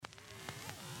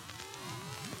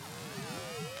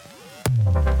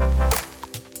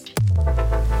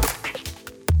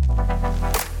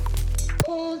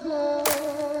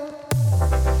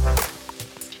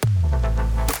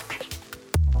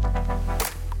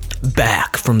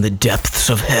back from the depths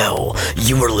of hell.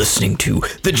 You are listening to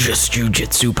the Just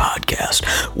Jiu-Jitsu podcast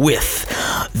with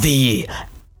the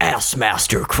Ass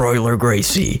Master Croyler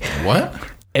Gracie. What?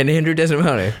 And Andrew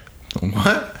Desmone.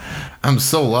 What? I'm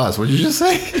so lost. What did you just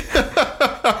say?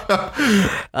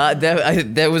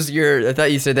 That was your. I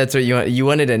thought you said that's what you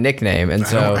wanted a nickname, and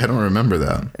so I don't remember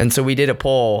that. And so we did a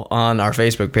poll on our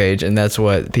Facebook page, and that's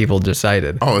what people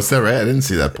decided. Oh, is that right? I didn't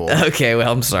see that poll. Okay,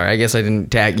 well, I'm sorry. I guess I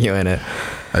didn't tag you in it.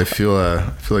 I feel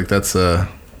like that's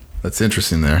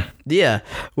interesting there. Yeah,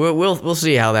 we'll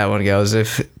see how that one goes.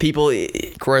 If people,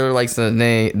 Croyler likes the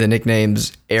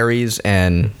nicknames Aries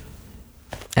and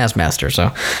Ass Master.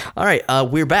 So, all right,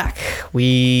 we're back.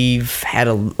 We've had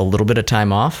a little bit of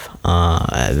time off.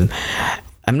 I'm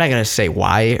not gonna say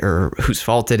why or whose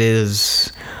fault it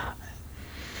is.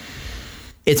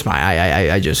 It's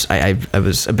I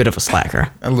was a bit of a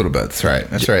slacker. A little bit. That's right.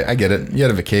 That's right. I get it. You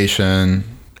had a vacation.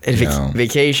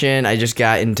 Vacation. I just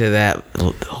got into that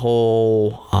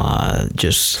whole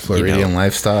just Floridian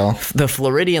lifestyle. The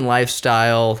Floridian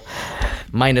lifestyle,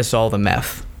 minus all the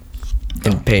meth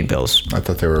and pain pills. I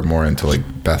thought they were more into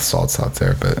like bath salts out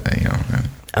there, but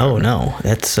Oh no,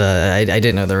 that's I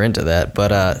didn't know they're into that.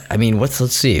 But I mean, let's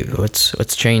see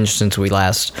what's changed since we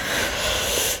last.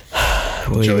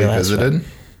 Joey visited.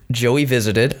 Joey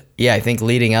visited. Yeah, I think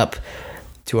leading up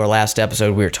to our last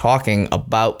episode, we were talking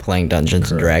about playing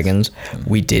Dungeons and Dragons.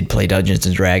 We did play Dungeons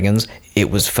and Dragons. It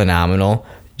was phenomenal.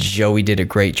 Joey did a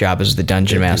great job as the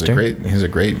dungeon master. He's a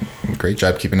great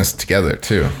job keeping us together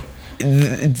too.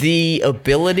 The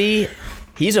ability,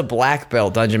 he's a black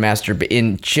belt dungeon master, but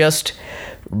in just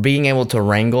being able to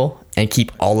wrangle and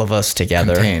keep all of us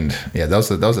together. Contained. Yeah, that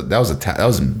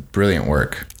was brilliant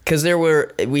work. Because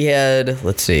we had,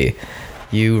 let's see,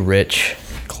 you, Rich,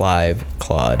 Clive,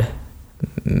 Claude,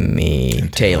 me,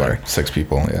 and Taylor. 6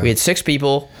 people, yeah. We had 6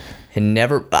 people, and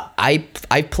I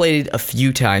played a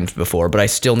few times before, but I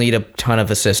still need a ton of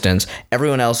assistance.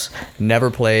 Everyone else never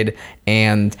played,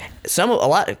 and some of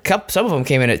them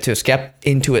came into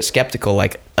it skeptical,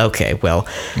 like, okay, well,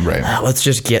 right. Let's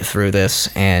just get through this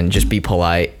and just be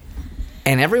polite.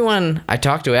 And everyone I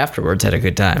talked to afterwards had a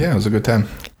good time. Yeah, it was a good time.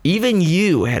 Even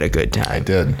you had a good time. I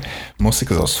did. Mostly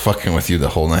because I was fucking with you the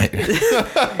whole night.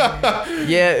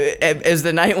 Yeah, as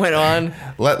the night went on.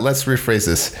 Let's rephrase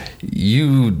this.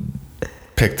 You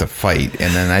picked a fight,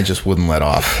 and then I just wouldn't let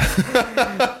off.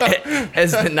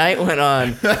 As the night went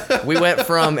on, we went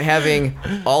from having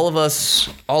all of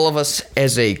us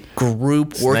as a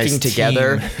group working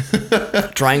together,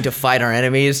 trying to fight our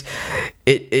enemies.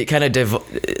 It kind of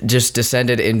just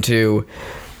descended into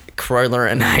Croyler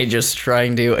and I just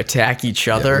trying to attack each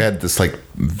other. Yeah, we had this like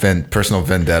personal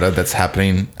vendetta that's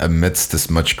happening amidst this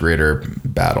much greater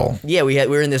battle. Yeah, we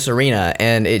were in this arena,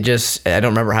 and I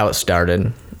don't remember how it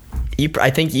started. I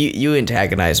think you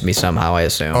antagonized me somehow, I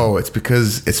assume. Oh, it's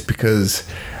because.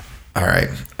 All right,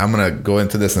 I'm gonna go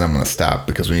into this and I'm gonna stop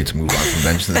because we need to move on from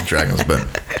Dungeons and Dragons.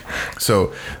 But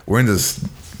so we're in this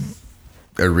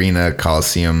arena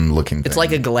coliseum looking thing. It's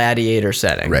like a gladiator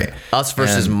setting, right? Us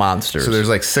versus monsters. So there's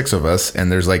like 6 of us,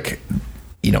 and there's like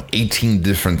 18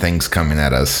 different things coming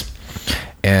at us.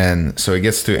 And so it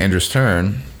gets to Andrew's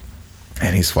turn,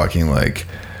 and he's fucking like,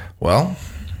 well,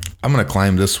 I'm gonna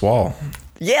climb this wall.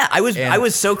 Yeah, I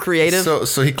was so creative.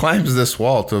 So he climbs this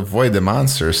wall to avoid the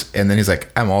monsters, and then he's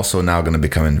like, I'm also now going to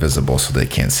become invisible so they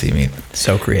can't see me.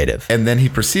 So creative. And then he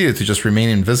proceeded to just remain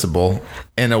invisible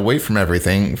and away from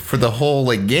everything for the whole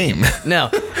like game.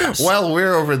 No. While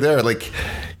we're over there, like,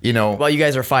 while you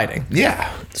guys are fighting.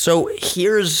 Yeah. So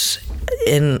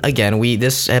again,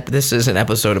 this is an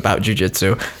episode about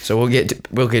jiu-jitsu, so we'll get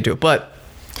to it. But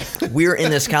we're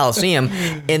in this coliseum,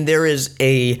 and there is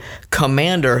a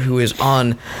commander who is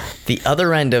on the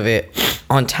other end of it,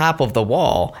 on top of the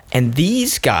wall. And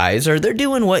these guys they're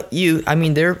doing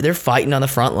they're fighting on the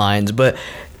front lines, but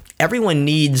everyone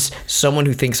needs someone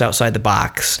who thinks outside the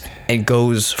box and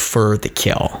goes for the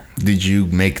kill. Did you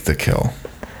make the kill?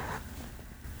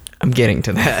 I'm getting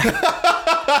to that.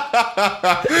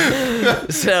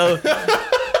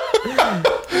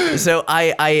 So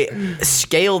I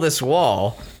scale this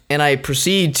wall, and I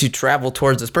proceed to travel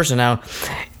towards this person. Now,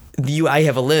 I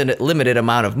have a limited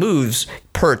amount of moves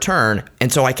per turn, and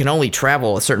so I can only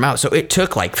travel a certain amount. So it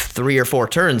took like 3 or 4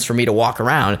 turns for me to walk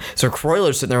around. So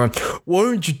Croyler's sitting there going, why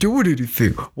aren't you doing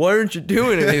anything? Why aren't you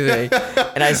doing anything?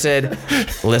 And I said,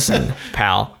 listen,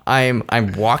 pal, I'm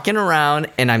walking around,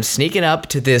 and I'm sneaking up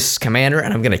to this commander,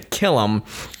 and I'm going to kill him,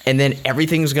 and then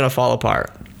everything's going to fall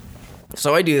apart.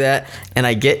 So I do that, and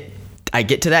I get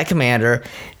to that commander.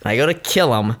 and I go to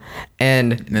kill him,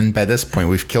 and And by this point,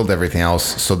 we've killed everything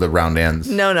else, so the round ends.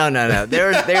 no.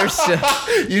 They were still.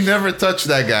 You never touched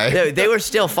that guy. They were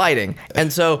still fighting.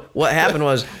 And so what happened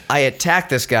was I attacked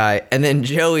this guy, and then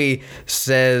Joey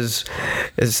says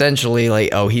essentially like,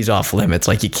 oh, he's off limits.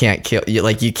 Like you can't kill,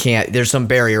 you can't, there's some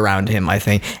barrier around him, I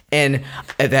think. And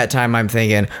at that time I'm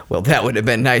thinking, well, that would have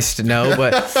been nice to know.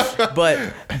 But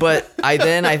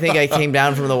I think I came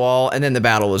down from the wall, and then the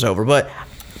battle was over. But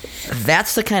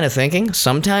that's the kind of thinking.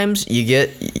 Sometimes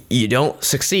you don't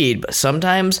succeed, but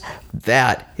sometimes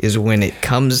that is when it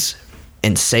comes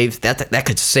and saves that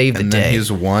could save the And day. then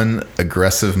his one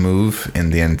aggressive move in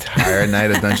the entire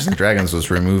night of Dungeons and Dragons was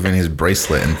removing his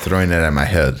bracelet and throwing it at my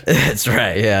head. That's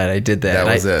right. Yeah, I did that.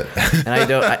 That was it. And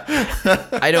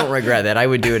I don't regret that. I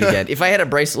would do it again. If I had a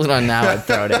bracelet on now, I'd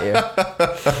throw it at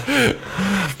you.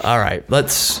 All right,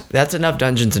 that's enough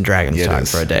Dungeons and Dragons It talk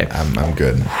is. for a day. I'm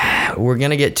good. We're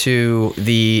gonna get to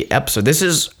the episode. This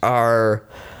is our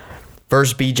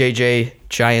first BJJ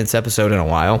Giants episode in a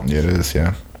while. It is,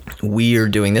 yeah. We are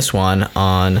doing this one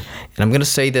on, and I'm gonna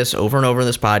say this over and over in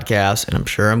this podcast, and I'm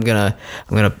sure I'm gonna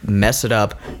mess it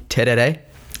up. Today.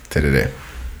 Today.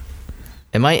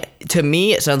 Am I? To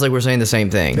me, it sounds like we're saying the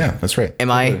same thing. Yeah, that's right. Am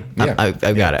I? Yeah.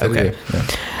 I've got it. Okay.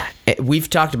 Yeah. We've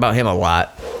talked about him a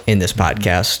lot in this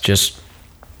podcast. Just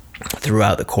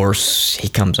throughout the course, he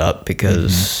comes up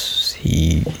because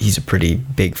he's a pretty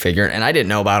big figure, and I didn't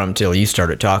know about him until you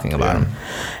started talking about him.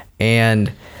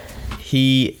 And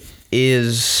he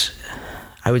is,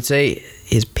 I would say,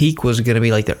 his peak was going to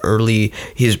be like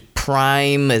his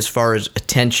prime as far as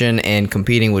attention and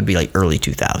competing would be like early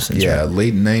 2000s. Yeah, right?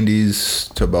 late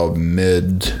 90s to about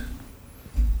mid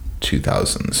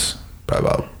 2000s. Probably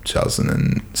about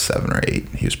 2007 or 8.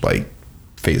 He was like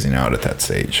phasing out at that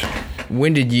stage.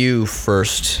 When did you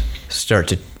first start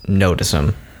to notice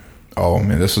him? Oh,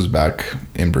 man, this was back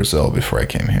in Brazil before I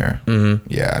came here. Mm-hmm.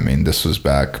 Yeah, I mean, this was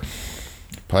back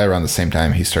probably around the same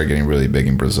time he started getting really big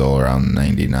in Brazil, around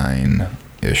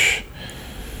 99-ish.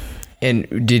 And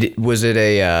was it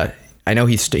a? I know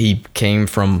he came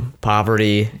from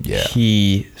poverty. Yeah.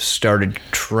 He started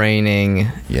training.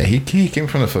 Yeah, he came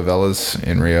from the favelas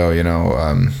in Rio, you know.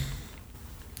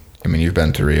 I mean, you've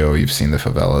been to Rio, you've seen the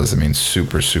favelas. I mean,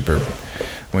 super, super.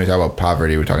 When we talk about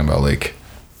poverty, we're talking about like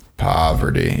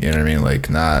poverty. You know what I mean? Like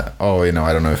not, oh, you know,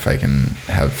 I don't know if I can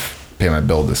pay my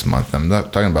bill this month. I'm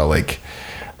not talking about like,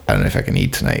 I don't know if I can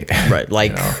eat tonight. Right,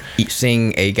 like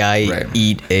seeing a guy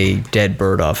eat a dead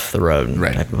bird off the road.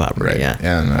 Right. Type of poverty. Right. Yeah.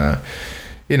 And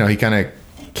you know, he kind of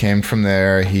came from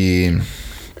there. He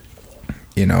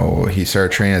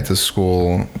started training at this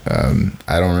school.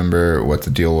 I don't remember what the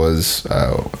deal was.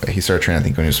 He started training, I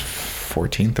think, when he was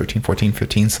 14,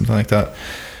 15, something like that.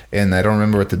 And I don't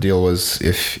remember what the deal was.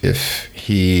 If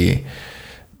he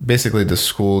basically the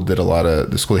school that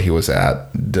he was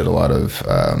at did a lot of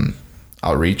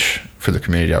outreach for the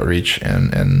community outreach,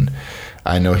 and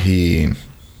I know I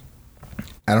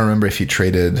don't remember if he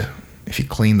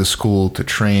cleaned the school to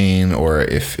train, or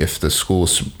if the school,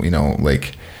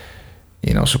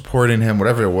 supporting him,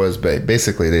 whatever it was. But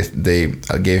basically they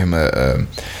gave him an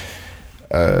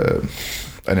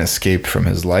escape from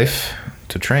his life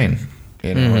to train,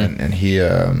 you know. Mm-hmm. and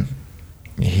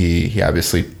he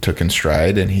obviously took in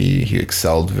stride, and he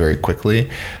excelled very quickly.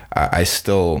 I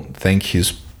still think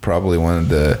he's probably one of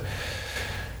the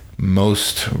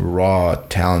most raw,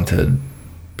 talented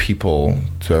people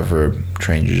to ever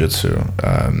train jiu-jitsu.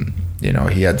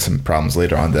 He had some problems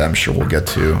later on that I'm sure we'll get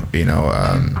to,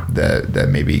 that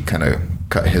maybe kind of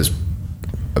cut his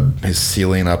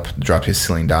ceiling up, dropped his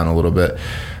ceiling down a little bit.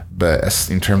 But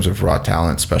in terms of raw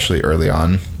talent, especially early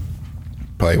on,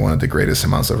 probably one of the greatest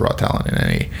amounts of raw talent in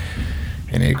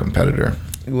any competitor.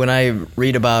 When I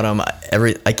read about him,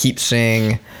 I keep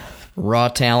seeing raw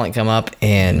talent come up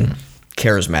and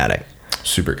charismatic.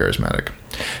 Super charismatic.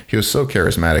 He was so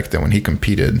charismatic that when he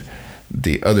competed,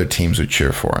 the other teams would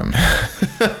cheer for him.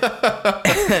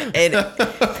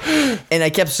 and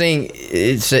I kept seeing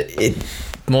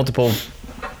multiple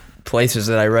places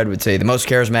that I read would say the most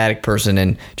charismatic person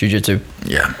in jiu-jitsu.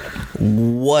 Yeah.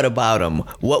 What about him?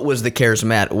 What was the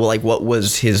charismatic? Well, like, what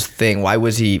was his thing? Why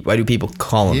do people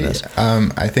call him this?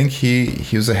 I think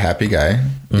he was a happy guy.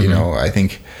 Mm-hmm. You know, I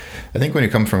think when you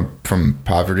come from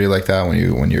poverty like that,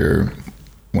 when you're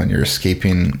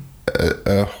escaping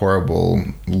a horrible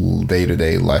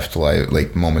day-to-day, life-to-life,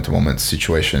 like moment-to-moment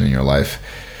situation in your life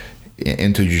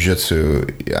into jiu-jitsu,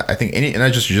 I think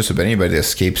not just jiu-jitsu, but anybody that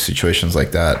escapes situations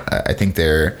like that, I think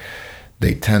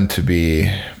they tend to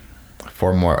be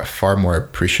far more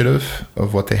appreciative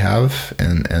of what they have,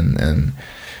 and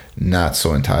not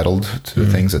so entitled to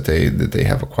the things that they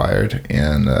have acquired.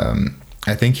 And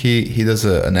I think he does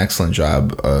an excellent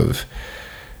job of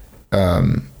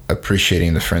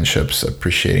appreciating the friendships,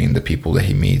 appreciating the people that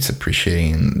he meets,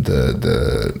 appreciating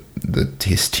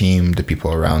his team, the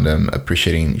people around him,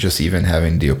 appreciating just even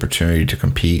having the opportunity to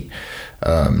compete,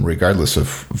 regardless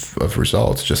of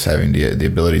results, just having the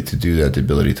ability to do that, the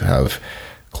ability to have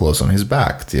clothes on his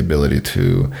back, the ability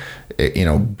to,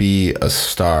 be a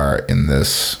star in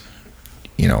this,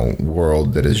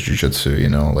 world that is jiu-jitsu,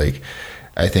 like,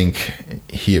 I think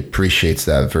he appreciates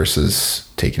that versus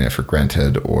taking it for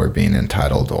granted or being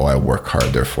entitled. Oh, I work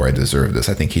hard, therefore I deserve this.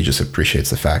 I think he just appreciates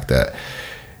the fact that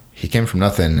he came from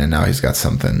nothing and now he's got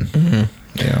something.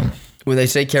 When they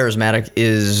say charismatic,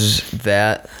 is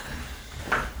that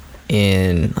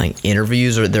in like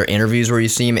interviews, or there are interviews where you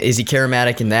see him? Is he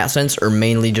charismatic in that sense, or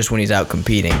mainly just when he's out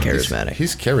competing charismatic?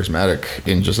 He's charismatic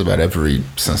in just about every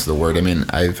sense of the word. I mean,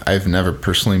 I've never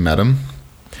personally met him,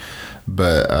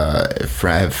 but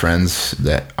I have friends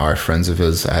that are friends of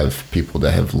his. I have people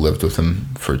that have lived with him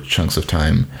for chunks of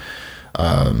time.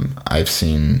 I've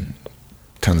seen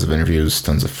tons of interviews,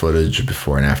 tons of footage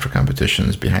before and after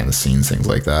competitions, behind the scenes, things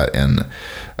like that. And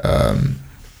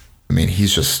I mean,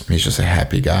 he's just a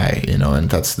happy guy, and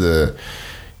that's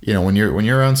when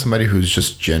you're around somebody who's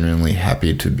just genuinely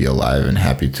happy to be alive and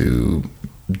happy to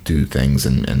do things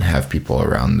and have people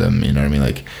around them, you know what I mean?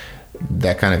 Like,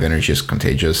 that kind of energy is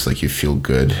contagious. Like, you feel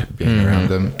good being around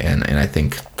them, and I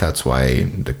think that's why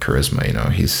the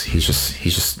charisma. He's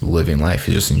just living life.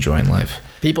 He's just enjoying life.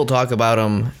 People talk about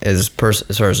him as far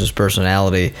as his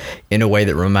personality in a way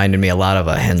that reminded me a lot of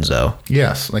a Renzo.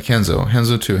 Yes, like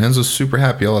Renzo too. Renzo's super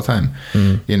happy all the time.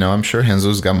 I'm sure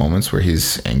Renzo's got moments where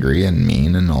he's angry and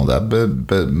mean and all that,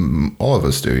 but all of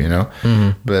us do.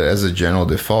 But as a general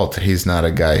default, he's not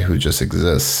a guy who just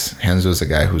exists. Renzo's a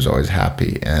guy who's always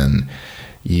happy, and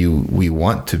we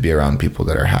want to be around people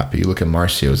that are happy. You look at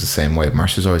Marcio, it's the same way.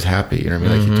 Marcio's always happy. You know what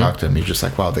I mean? Like, you talk to him, you're just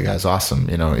like, wow, the guy's awesome.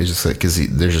 It's just like, because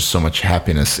there's just so much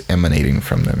happiness emanating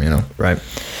from them. Right.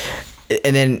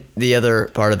 And then the other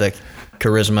part of the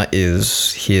charisma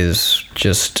is his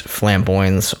just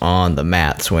flamboyance on the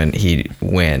mats when he'd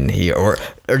win, or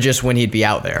just when he'd be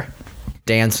out there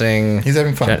dancing. He's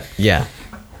having fun. Yeah.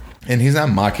 And he's not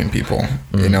mocking people.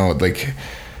 Like,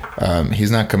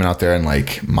 he's not coming out there and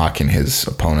like mocking his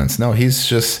opponents. No, he's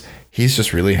just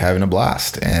really having a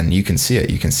blast, and you can see it.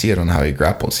 You can see it on how he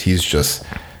grapples. He's just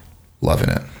loving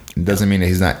it. It doesn't mean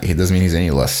that he doesn't mean he's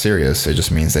any less serious. It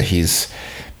just means that he's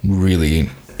really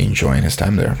enjoying his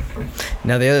time there.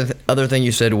 Now, the other thing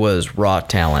you said was raw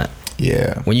talent.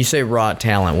 Yeah. When you say raw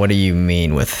talent, what do you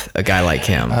mean with a guy like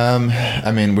him?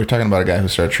 I mean, we're talking about a guy who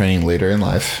started training later in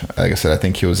life. Like I said, I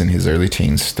think he was in his early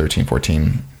teens, 13,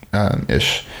 14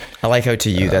 ish. I like how to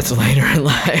you that's later in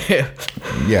life.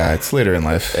 Yeah, it's later in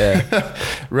life. Yeah.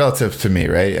 Relative to me,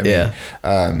 right? I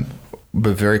mean,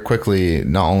 but very quickly,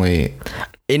 not only...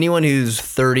 Anyone who's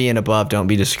 30 and above, don't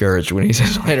be discouraged when he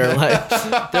says later in life.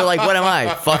 They're like, what am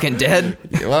I, fucking dead?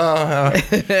 Well,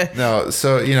 no.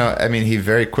 So, I mean, he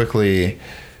very quickly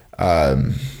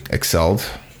excelled.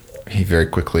 He very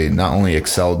quickly not only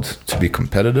excelled to be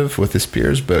competitive with his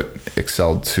peers, but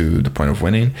excelled to the point of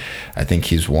winning. I think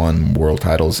he's won world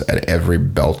titles at every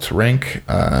belt rank.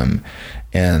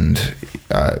 And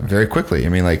very quickly, I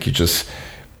mean, like, you just...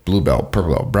 blue belt,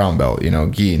 purple belt, brown belt,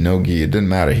 gi, no gi, it didn't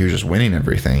matter. He was just winning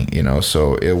everything,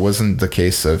 so it wasn't the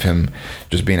case of him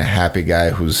just being a happy guy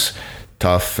who's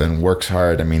tough and works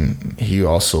hard. I mean, he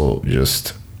also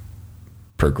just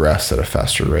progressed at a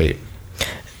faster rate.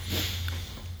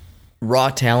 Raw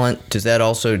talent, does that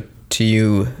also to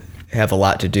you have a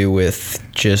lot to do with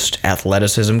just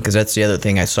athleticism? Because that's the other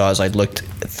thing I saw as I looked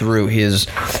through his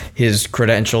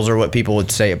credentials, or what people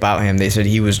would say about him. They said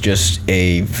he was just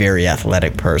a very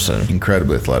athletic person.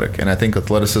 Incredibly athletic. And I think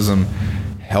athleticism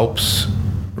helps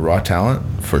raw talent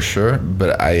for sure,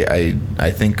 but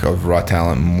I think of raw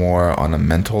talent more on a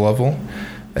mental level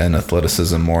and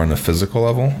athleticism more on a physical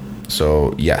level.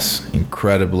 So yes,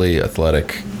 incredibly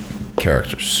athletic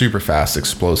character, super fast,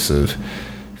 explosive,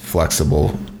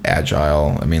 flexible,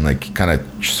 agile. I mean, like, kind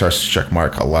of starts to check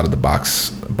mark a lot of the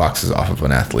boxes off of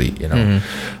an athlete,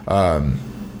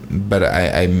 But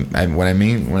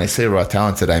when I say raw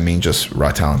talented, I mean just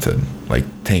raw talented, like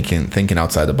thinking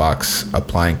outside the box,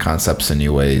 applying concepts in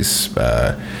new ways,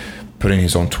 putting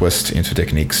his own twist into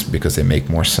techniques because they make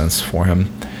more sense for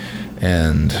him.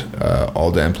 And all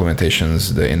the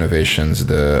implementations, the innovations,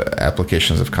 the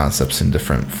applications of concepts in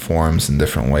different forms, in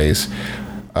different ways,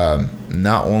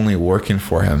 not only working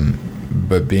for him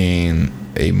being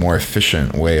a more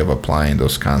efficient way of applying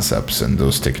those concepts and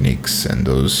those techniques and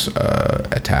those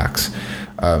attacks.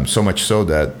 So much so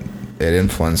that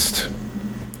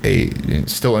it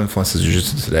still influences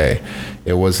jiu-jitsu today.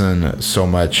 It wasn't so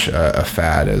much a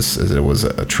fad as it was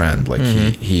a trend. Like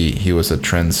he was a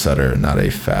trendsetter, not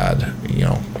a fad,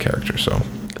 character. So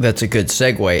that's a good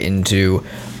segue into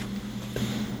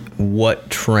what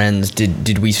trends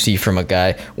did we see from a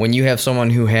guy when you have someone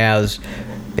who has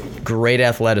great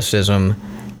athleticism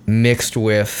mixed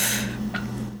with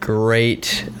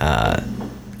great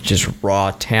just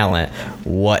raw talent.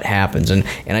 What happens? And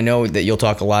I know that you'll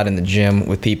talk a lot in the gym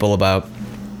with people about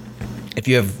if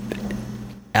you have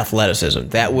athleticism,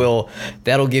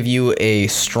 that'll give you a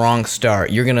strong start.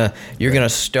 You're gonna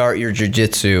start your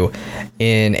jiu-jitsu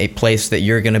in a place that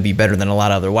you're gonna be better than a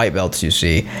lot of other white belts you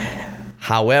see.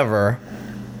 However,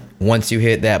 once you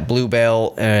hit that blue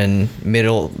belt and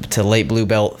middle to late blue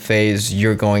belt phase,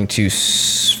 you're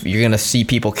gonna see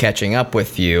people catching up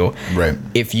with you, right,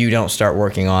 if you don't start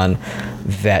working on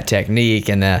that technique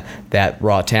and that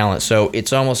raw talent. So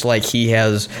it's almost like he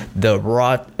has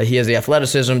the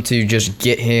athleticism to just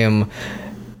get him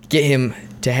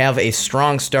to have a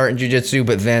strong start in jiu-jitsu,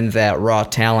 but then that raw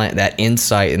talent, that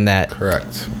insight, and that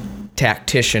correct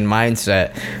tactician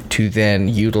mindset to then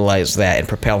utilize that and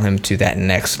propel him to that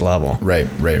next level. Right.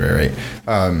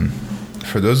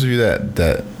 For those of you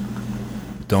that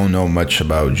don't know much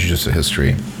about jiu-jitsu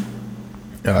history,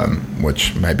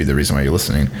 which might be the reason why you're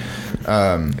listening.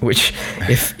 Which,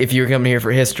 if you're coming here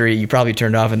for history, you probably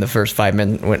turned off in the first 5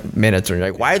 minutes, or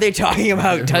you're like, why are they talking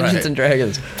about Dungeons and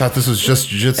Dragons? Thought this was just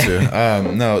jiu-jitsu.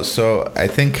 No, so I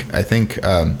think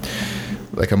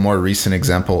like a more recent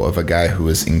example of a guy who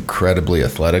is incredibly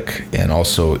athletic and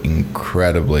also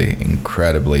incredibly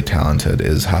talented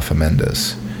is Rafa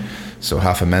Mendes. So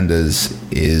Rafa Mendes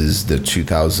is the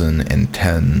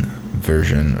 2010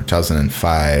 version, or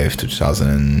 2005 to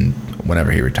 2000,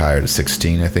 whenever he retired,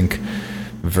 16, I think,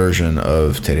 version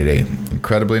of Tereré.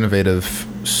 Incredibly innovative,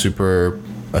 super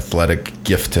athletic,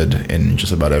 gifted in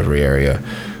just about every area.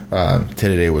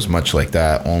 Tereré was much like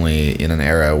that, only in an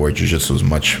era where jiu-jitsu was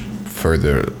much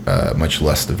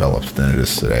less developed than it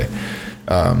is today.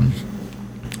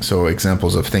 So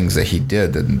examples of things that he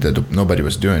did that nobody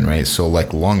was doing, right? So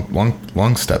like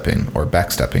long stepping or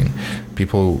back stepping,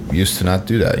 people used to not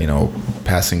do that.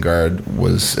 Passing guard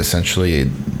was essentially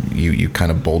you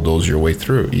kind of bulldoze your way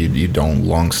through. You don't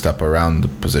long step around the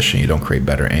position. You don't create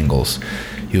better angles.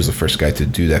 He was the first guy to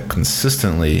do that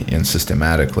consistently and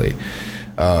systematically.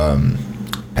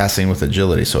 Passing with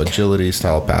agility, so agility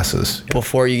style passes.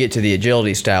 Before you get to the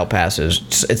agility style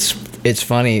passes, it's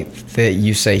funny that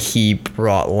you say he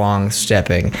brought long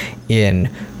stepping in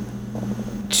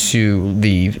to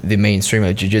the mainstream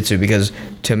of jiu-jitsu, because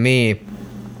to me,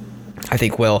 I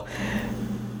think, well,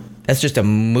 that's just a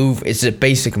move. It's a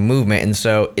basic movement, and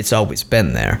so it's always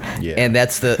been there. Yeah. And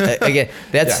that's again,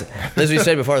 that's as we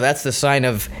said before, that's the sign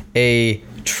of a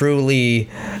truly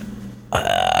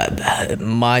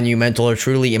monumental or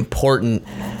truly important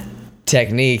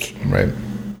technique, right,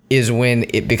 is when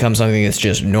it becomes something that's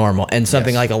just normal. And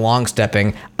something like a long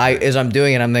stepping, as I'm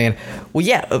doing it, I'm thinking, well,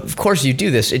 yeah, of course you do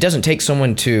this. It doesn't take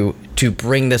someone to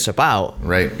bring this about,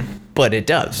 right, but it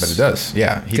does.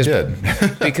 Yeah, he did.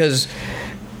 Because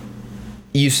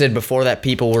you said before that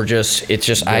people were just,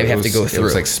 I have to go through. It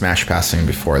was like smash passing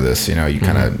before this. You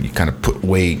kind of put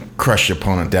weight, crush your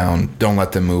opponent down, don't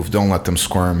let them move, don't let them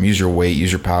squirm, use your weight,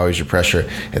 use your power, use your pressure,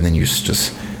 and then you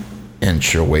just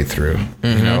inch your way through.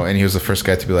 And he was the first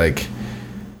guy to be like,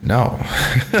 no.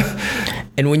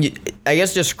 And when you, I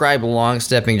guess, describe long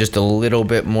stepping just a little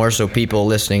bit more so people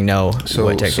listening know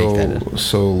what technique that is.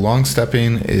 So long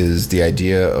stepping is the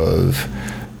idea of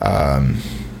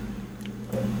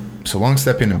so long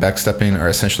stepping and back stepping are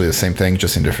essentially the same thing,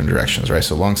 just in different directions, right?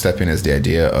 So long stepping is the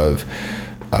idea of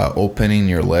opening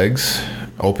your legs,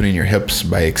 opening your hips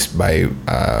by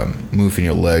moving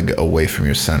your leg away from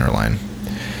your center line.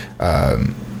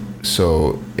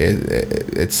 So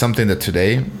it's something that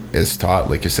today is taught,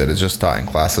 like you said, it's just taught in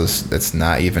classes. It's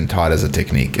not even taught as a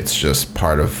technique. It's just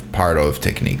part of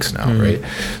techniques now, right?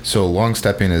 So long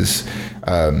stepping is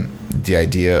the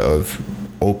idea of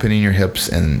opening your hips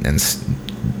and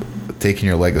taking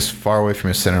your leg as far away from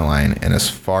your center line and as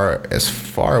far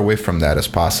away from that as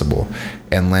possible,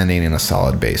 and landing in a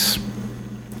solid base.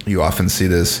 You often see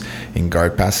this in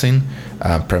guard passing,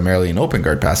 primarily in open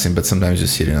guard passing, but sometimes you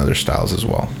see it in other styles as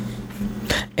well.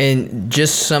 And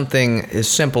just something as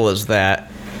simple as that,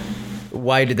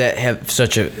 why did that have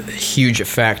such a huge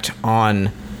effect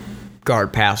on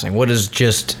guard passing? What does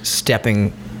just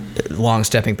stepping long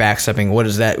stepping, back stepping? What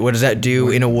does that do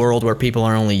in a world where people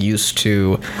are only used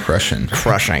to Crushing.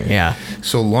 Yeah.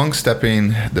 So long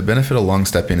stepping, the benefit of long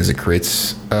stepping is it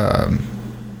creates,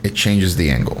 it changes the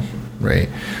angle, right?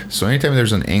 So anytime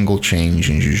there's an angle change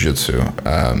in jiu-jitsu,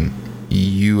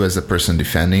 you as a person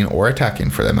defending or attacking,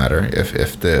 for that matter,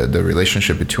 if the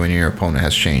relationship between you and your opponent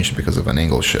has changed because of an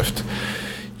angle shift,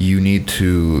 you need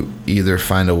to either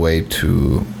find a way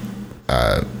to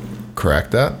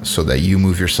correct that so that you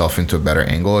move yourself into a better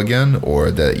angle again, or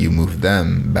that you move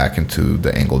them back into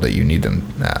the angle that you need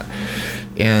them at.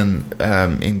 And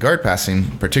in guard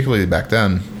passing, particularly back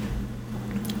then,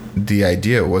 the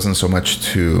idea wasn't so much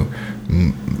to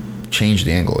change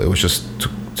the angle. It was just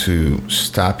to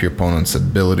stop your opponent's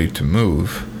ability to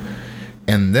move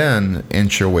and then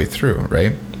inch your way through,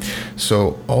 right?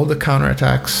 So all the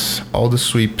counterattacks, all the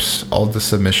sweeps, all the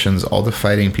submissions, all the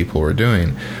fighting people were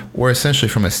doing were essentially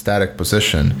from a static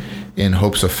position in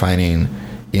hopes of finding,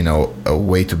 a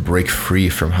way to break free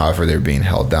from however they're being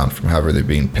held down, from however they're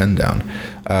being pinned down.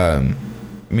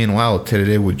 Meanwhile,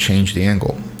 Terere would change the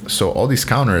angle. So all these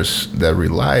counters that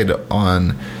relied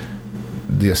on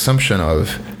the assumption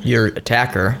of your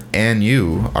attacker and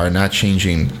you are not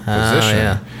changing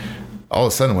position, all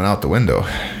of a sudden went out the window.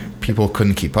 People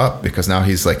couldn't keep up because now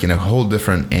he's like in a whole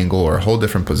different angle or a whole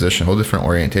different position, whole different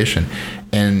orientation,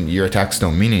 and your attacks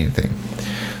don't mean anything.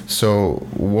 So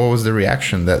what was the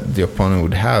reaction that the opponent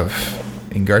would have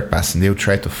in guard passing? They would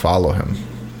try to follow him,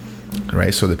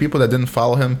 right? So the people that didn't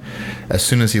follow him, as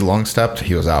soon as he long stepped,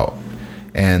 he was out.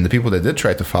 And the people that did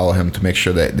try to follow him to make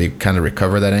sure that they kind of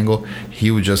recover that angle, he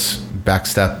would just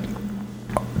backstep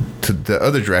to the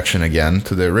other direction again,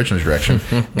 to the original direction,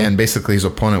 and basically his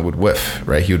opponent would whiff,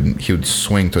 right? He would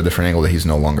swing to a different angle that he's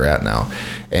no longer at now,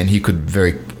 and he could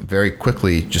very, very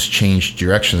quickly just change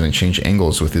directions and change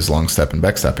angles with his long step and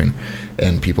back stepping,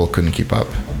 and people couldn't keep up.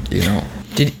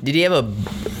 Did he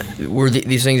have were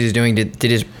these things he's doing?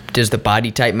 Does the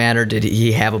body type matter? Did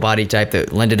he have a body type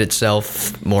that lended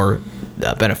itself more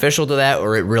beneficial to that,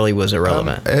 or it really was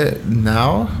irrelevant?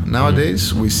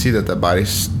 Nowadays, we see that the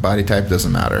body type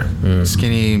doesn't matter.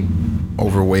 Skinny,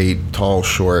 overweight, tall,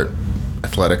 short,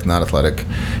 athletic, not athletic,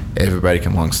 everybody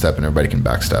can long step and everybody can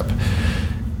back step.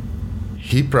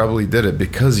 He probably did it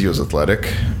because he was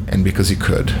athletic and because he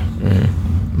could.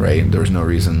 Right? There was no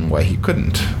reason why he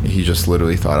couldn't. He just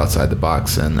literally thought outside the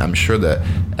box, and I'm sure that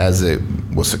as it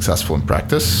was successful in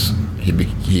practice,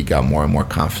 he got more and more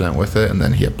confident with it, and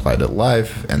then he applied it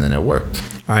live, and then it worked.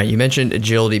 All right, you mentioned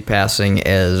agility passing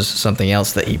as something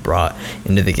else that he brought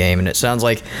into the game, and it sounds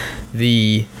like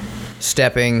the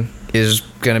stepping is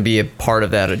going to be a part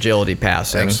of that agility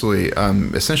passing. Absolutely.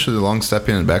 Essentially, the long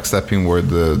stepping and back stepping were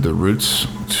the roots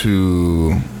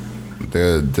to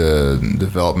the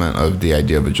development of the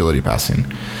idea of agility passing.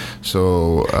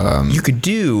 So you could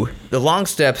do the long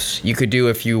steps. You could do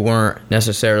if you weren't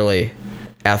necessarily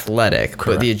athletic. Correct.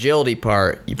 But the agility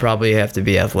part, you probably have to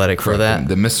be athletic. Correct. For that.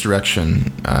 The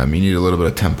misdirection, you need a little bit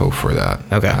of tempo for that.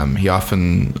 Okay. He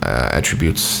often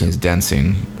attributes his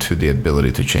dancing to the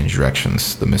ability to change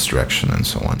directions, the misdirection, and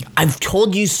so on. I've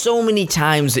told you so many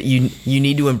times that you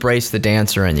need to embrace the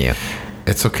dancer in you.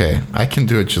 It's okay. I can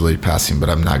do agility passing, but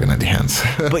I'm not going to dance.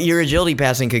 But your agility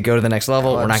passing could go to the next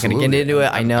level. We're not going to get into it.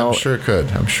 I know. I'm sure it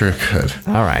could.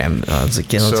 All right. Let's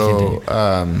continue.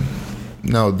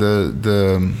 No,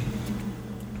 then,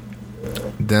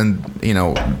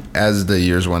 as the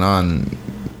years went on,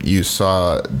 you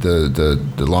saw the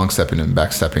long stepping and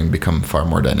back stepping become far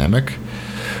more dynamic,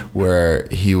 where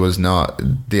he was not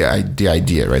the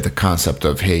idea, right? The concept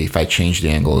of, hey, if I change the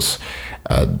angles,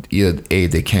 either A,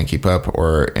 they can't keep up,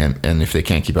 and if they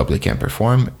can't keep up, they can't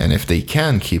perform, and if they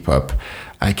can keep up,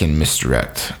 I can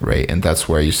misdirect, right? And that's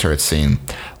where you start seeing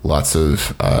lots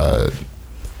of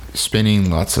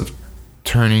spinning, lots of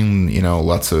turning,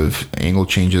 lots of angle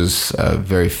changes,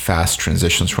 very fast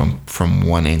transitions from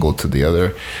one angle to the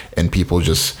other, and people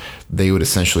they would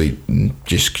essentially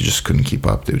just couldn't keep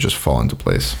up. They would just fall into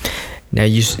place. Now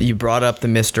you brought up the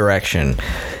misdirection.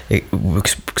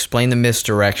 Explain the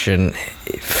misdirection.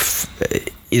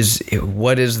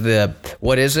 What is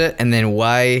it, and then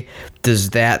why does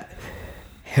that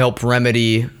help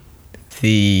remedy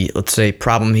the, let's say,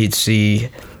 problem he'd see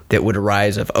that would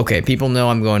arise of, okay, people know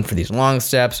I'm going for these long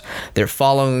steps, they're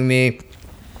following me,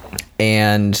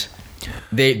 and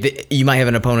you might have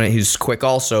an opponent who's quick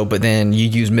also, but then you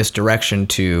use misdirection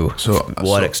to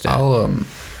what extent?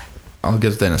 I'll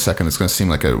get to that in a second. It's going to seem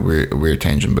like a weird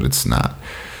tangent, but it's not.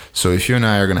 So if you and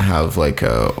I are going to have like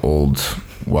a old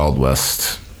Wild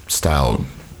West style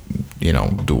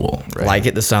duel. Right? Like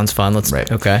it. This sounds fun. Let's. Right.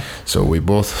 Okay. So we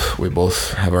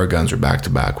both have our guns. We're back to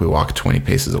back. We walk 20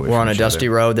 paces away. We're from on a each dusty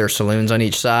other. road. There's saloons on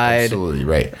each side. Absolutely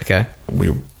right. Okay.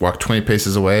 We walk 20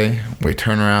 paces away. We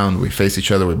turn around. We face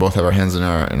each other. We both have our hands in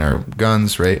our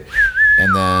guns, right?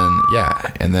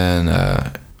 And then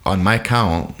on my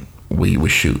count, we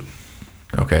shoot.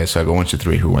 Okay. So I go 1, 2,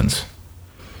 3. Who wins?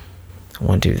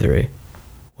 1, 2, 3.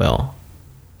 Well,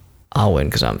 I'll win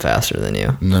because I'm faster than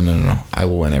you. No. I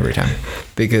will win every time.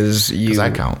 Because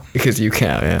I count. Because you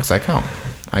count. Yeah. Because I count.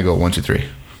 I go 1, 2, 3.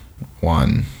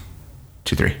 1,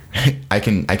 2, 3. I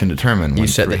can determine. You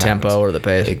set the tempo or the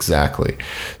pace. Exactly.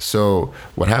 So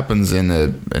what happens in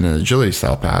an agility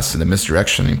style pass, in the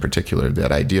misdirection in particular,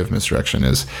 that idea of misdirection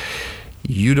is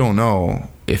you don't know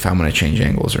if I'm going to change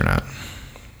angles or not.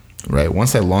 Right?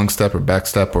 Once I long step or back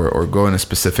step or go in a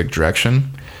specific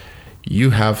direction, you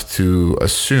have to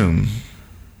assume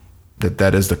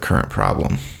that is the current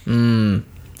problem.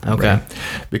 Okay. Right?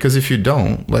 Because if you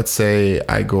don't, let's say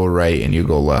I go right and you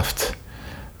go left,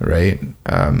 right?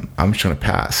 I'm just going to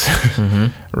pass,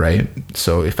 right?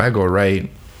 So if I go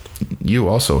right, you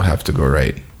also have to go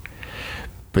right.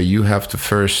 But you have to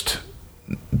first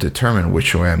determine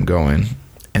which way I'm going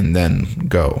and then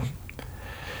go.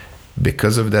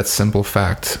 Because of that simple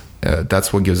fact,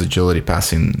 that's what gives agility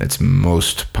passing its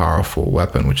most powerful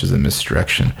weapon, which is the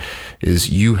misdirection, is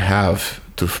you have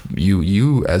to,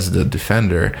 you as the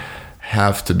defender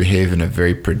have to behave in a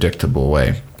very predictable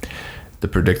way. The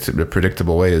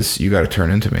predictable way is you got to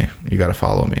turn into me. You got to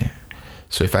follow me.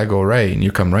 So if I go right and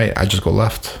you come right, I just go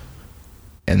left.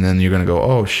 And then you're going to go,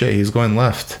 oh shit, he's going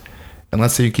left. And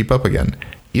let's say you keep up again.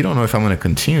 You don't know if I'm going to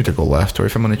continue to go left or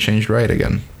if I'm going to change right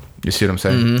again. You see what I'm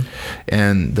saying? Mm-hmm.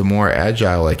 And the more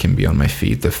agile I can be on my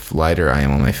feet, the lighter I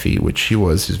am on my feet, which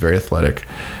he's very athletic,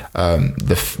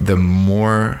 the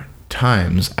more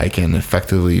times I can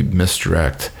effectively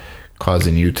misdirect,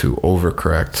 causing you to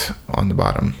overcorrect on the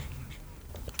bottom.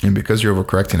 And because you're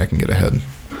overcorrecting, I can get ahead.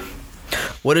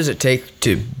 What does it take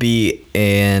to be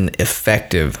an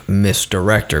effective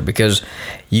misdirector? Because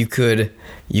you could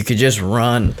just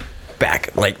run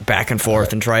back and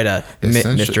forth and try to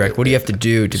misdirect. What do you have to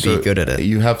do to be good at it?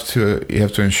 You have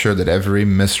to ensure that every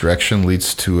misdirection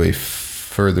leads to a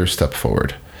further step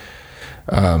forward,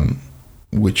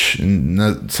 which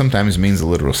sometimes means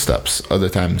literal steps. Other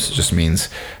times just means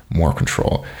more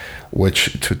control.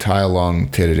 Which, to tie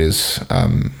along Terere's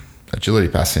agility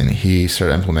passing, he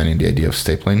started implementing the idea of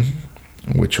stapling,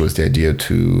 which was the idea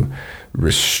to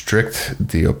restrict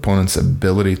the opponent's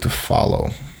ability to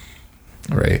follow.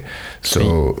 Right.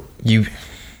 So you're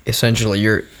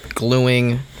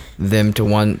gluing them to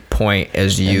one point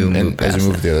as you move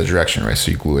the other direction, right?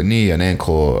 So you glue a knee, an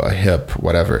ankle, a hip,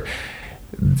 whatever.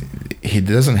 He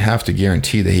doesn't have to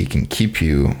guarantee that he can keep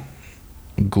you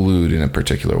glued in a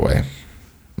particular way,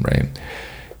 right?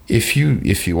 If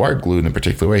you are glued in a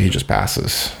particular way, he just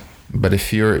passes. But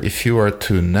if you are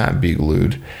to not be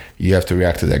glued, you have to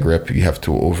react to that grip. You have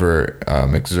to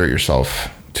exert yourself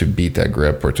to beat that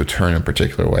grip or to turn a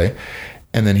particular way,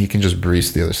 and then he can just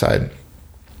breeze to the other side.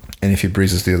 And if he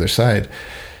breezes to the other side,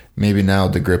 maybe now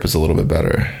the grip is a little bit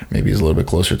better. Maybe he's a little bit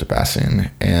closer to passing.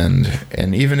 And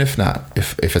even if not,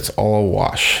 if it's all a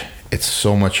wash, it's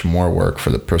so much more work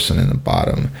for the person in the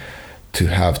bottom to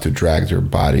have to drag their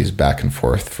bodies back and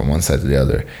forth from one side to the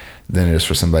other than it is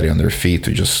for somebody on their feet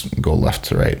to just go left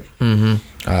to right.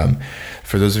 Mm-hmm.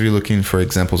 For those of you looking for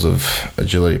examples of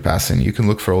agility passing, you can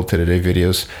look for old Terere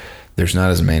videos. There's not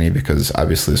as many because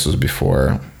obviously this was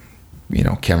before,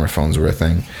 camera phones were a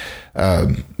thing.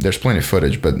 There's plenty of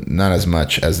footage, but not as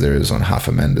much as there is on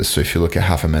Rafa Mendes. So if you look at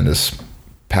Rafa Mendes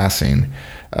passing,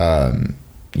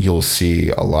 you'll see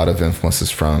a lot of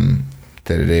influences from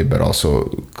Terere, but also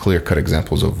clear-cut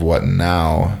examples of what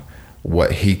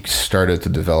he started to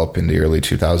develop in the early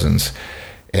 2000s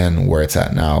and where it's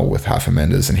at now with Rafa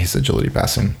Mendes and his agility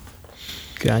passing.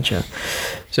 Gotcha.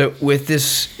 So with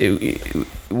this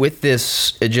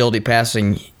agility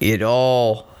passing, it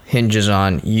all hinges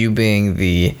on you being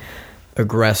the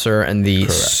aggressor and the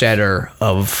Correct. setter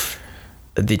of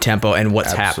the tempo and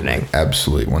what's happening.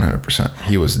 Absolutely, 100%.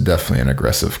 He was definitely an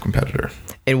aggressive competitor.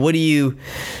 And what do you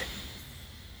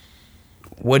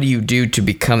do to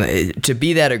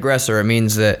be that aggressor? It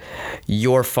means that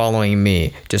you're following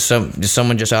me. Does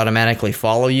someone just automatically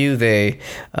follow you? They,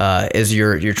 as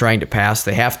you're trying to pass,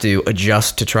 they have to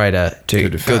adjust to try to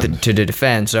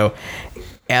defend. So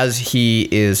as he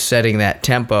is setting that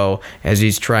tempo, as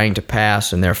he's trying to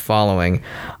pass and they're following,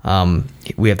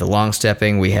 we have the long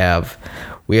stepping, we have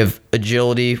we have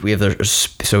agility, we have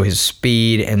so his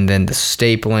speed, and then the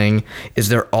stapling. Is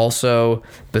there also,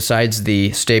 besides the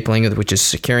stapling, which is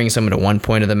securing someone to one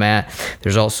point of the mat,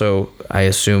 there's also, I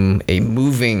assume, a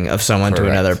moving of someone to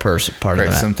another part of the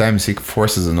mat? Sometimes he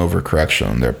forces an overcorrection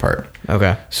on their part.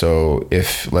 Okay. So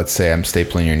if, let's say, I'm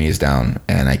stapling your knees down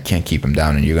and I can't keep them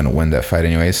down and you're going to win that fight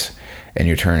anyways, and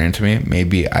you're turning into me,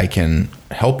 maybe I can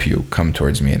help you come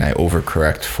towards me and I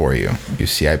overcorrect for you. You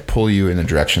see, I pull you in the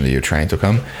direction that you're trying to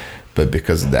come, but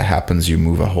because that happens, you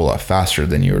move a whole lot faster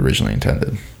than you originally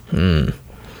intended.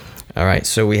 All right,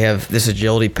 so we have this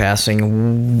agility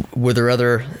passing. Were there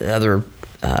other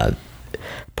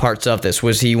parts of this?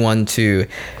 Was he one to...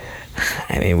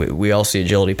 I mean, we all see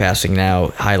agility passing now,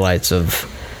 highlights of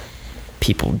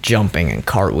people jumping and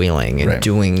cartwheeling and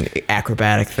doing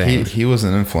acrobatic things. He was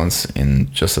an influence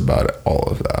in just about all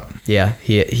of that. Yeah,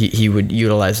 he would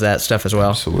utilize that stuff as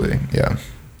well. Absolutely, yeah.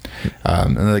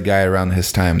 Another guy around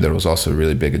his time that was also a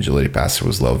really big agility passer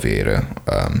was Lau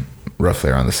Vieira, roughly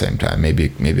around the same time,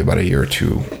 maybe about a year or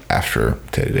two after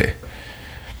Tererê.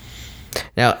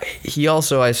 Now, he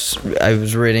also, I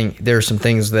was reading, there are some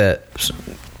things that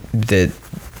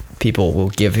people will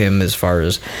give him as far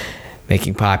as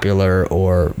making popular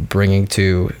or bringing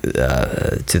to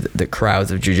the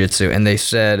crowds of jiu-jitsu, and they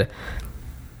said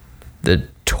the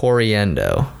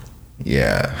Toreando.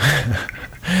 Yeah.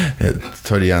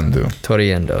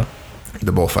 Toreando.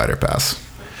 The bullfighter pass.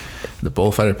 The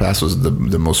bullfighter pass was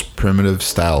the most primitive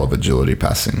style of agility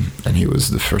passing, and he was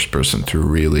the first person to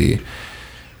really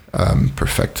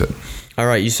perfect it. All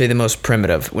right, you say the most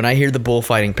primitive. When I hear the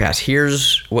bullfighting pass,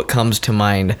 here's what comes to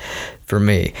mind for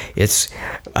me.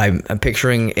 I'm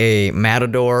picturing a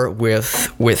matador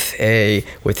with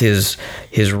his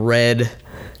red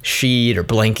sheet or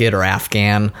blanket or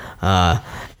Afghan,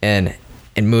 and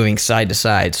moving side to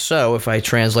side. So if I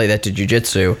translate that to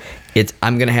jiu-jitsu,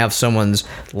 I'm gonna have someone's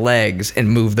legs and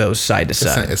move those side to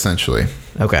side. Essentially.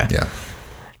 Okay. Yeah.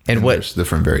 And there's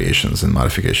different variations and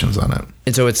modifications on it.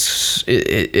 And so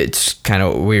it's kind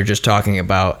of what we were just talking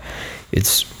about.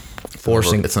 It's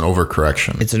forcing. It's an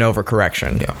overcorrection. It's an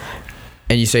overcorrection. Yeah.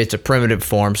 And you say it's a primitive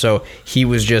form. So he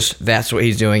was that's what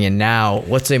he's doing. And now,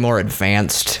 what's a more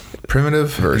advanced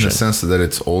primitive version? In the sense that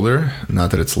it's older,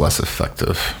 not that it's less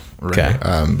effective. Right?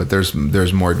 Okay. But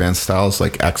there's more advanced styles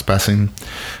like axe passing.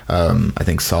 I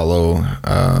think Salo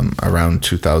around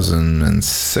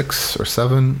 2006 or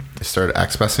 7 he started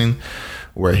axe passing,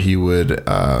 where he would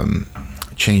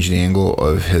change the angle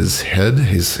of his head,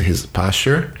 his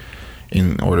posture,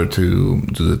 in order to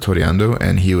do the toreando,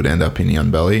 and he would end up in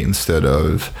yon belly instead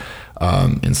of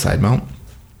in side mount.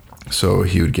 So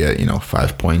he would get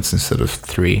 5 points instead of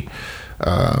 3.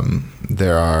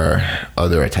 There are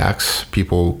other attacks.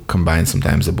 People combine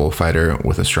sometimes the bullfighter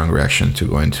with a strong reaction to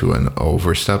go into an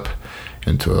overstep,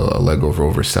 into a leg over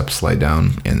overstep, slide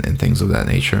down, and things of that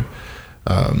nature.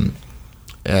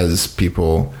 As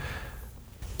people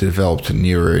developed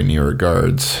nearer and nearer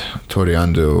guards,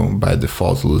 toreando by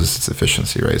default loses its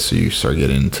efficiency, right? So you start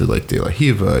getting into like De La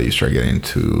Riva, you start getting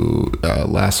into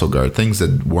lasso guard, things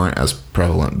that weren't as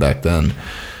prevalent back then.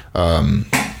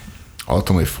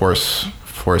 Ultimately force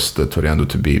the toreando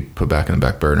to be put back in the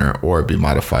back burner or be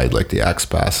modified like the axe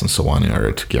pass and so on in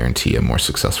order to guarantee a more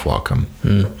successful outcome.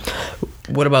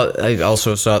 What about, I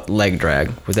also saw leg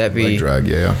drag. Would that be... Leg drag,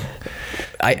 yeah.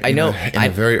 I know... In a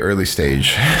very early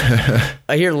stage.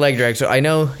 I hear leg drag, so I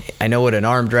know what an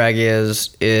arm drag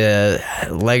is.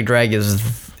 Leg drag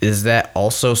is that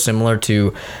also similar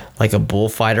to like a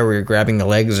bullfighter where you're grabbing the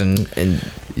legs and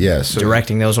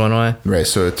directing those one way? Right,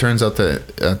 so it turns out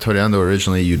that toreando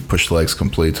originally you'd push the legs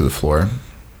completely to the floor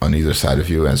on either side of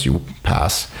you as you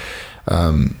pass.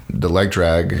 The leg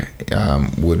drag,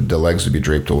 the legs would be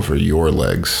draped over your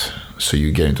legs, so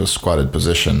you get into a squatted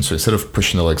position. So instead of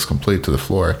pushing the legs completely to the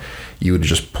floor, you would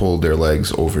just pull their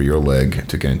legs over your leg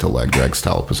to get into leg drag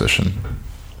style position.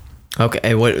 Okay,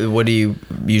 and what do you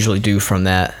usually do from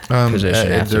that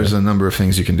position? There's a number of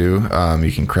things you can do.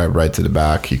 You can crab right to the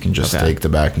back. You can just take the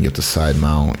back and get the side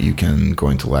mount. You can go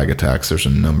into leg attacks. There's a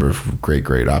number of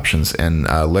great options. And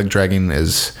leg dragging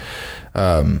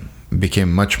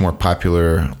became much more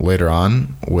popular later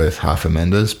on with Rafa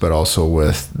Mendes, but also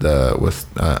with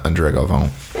André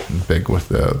Galvão, big with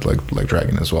the leg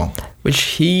dragging as well. Which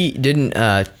he didn't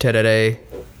Tererê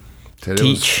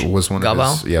teach was one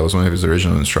Galvão? was one of his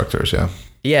original instructors.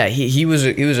 Yeah, he was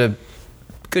a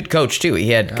good coach too. He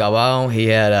had Galvão. He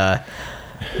had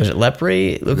was it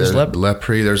Lepre? Lucas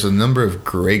Lepre. There's a number of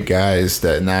great guys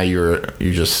that now you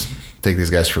just take these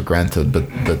guys for granted,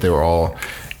 but they were all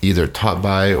either taught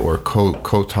by or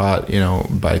co-taught,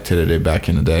 by Tererê back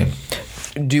in the day.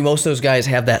 do most of those guys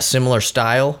have that similar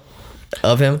style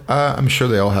of him? I'm sure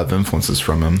they all have influences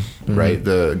from him, right?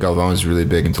 The Galvão is really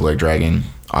big into leg dragging.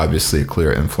 Obviously, a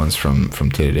clear influence from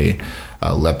Tiriri.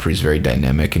 Lepri's very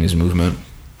dynamic in his movement.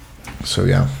 So,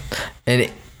 yeah.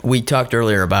 And we talked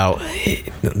earlier about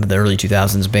the early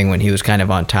 2000s being when he was kind of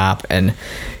on top, and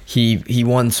he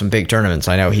won some big tournaments.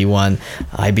 I know he won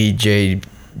IBJJF,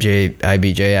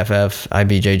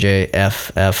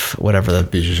 whatever the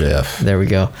BJJF. There we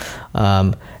go.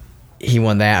 He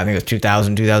won that. I think it was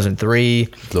 2000, 2003.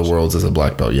 The Worlds as a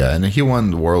black belt, yeah. And he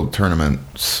won world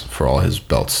tournaments for all his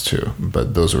belts, too.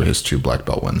 But those were his 2 black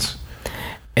belt wins.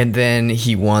 And then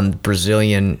he won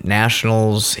Brazilian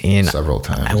Nationals in... several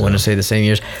times. I want to say the same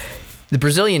years. The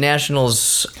Brazilian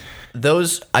Nationals,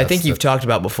 those I think you've talked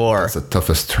about before. It's the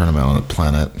toughest tournament on the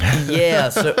planet. Yeah,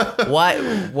 so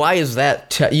why is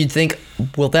that? You'd think,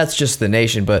 well, that's just the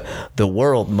nation, but the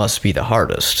world must be the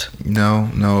hardest. No.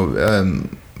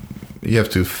 You have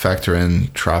to factor in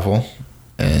travel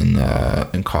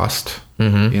and cost.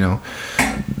 Mm-hmm. You know,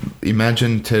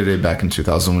 imagine Tiriri back in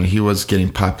 2000 when he was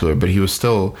getting popular, but he was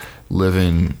still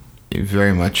living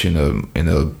very much in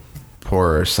a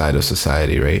poorer side of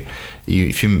society, right?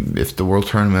 If the world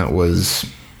tournament was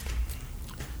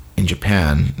in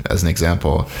Japan, as an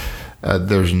example,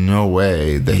 there's no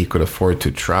way that he could afford to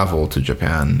travel to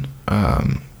Japan,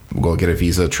 go get a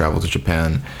visa, travel to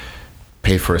Japan,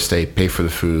 pay for a stay, pay for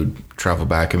the food, travel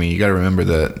back. I mean, you got to remember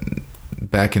that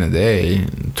back in the day,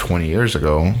 20 years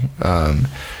ago,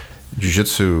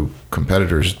 jiu-jitsu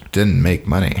competitors didn't make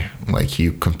money. Like,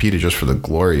 you competed just for the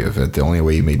glory of it. The only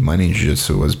way you made money in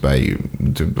jiu-jitsu was by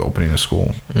opening a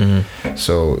school. Mm-hmm.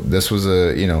 So this was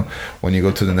when you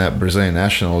go to the Brazilian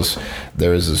Nationals,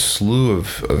 there is a slew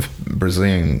of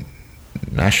Brazilian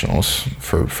nationals,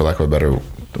 for lack of a better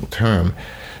term,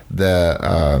 that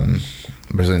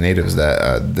Brazilian natives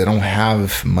that they don't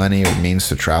have money or means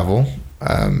to travel,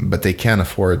 but they can't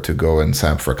afford to go and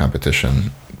sign up for a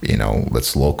competition,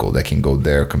 that's local. They can go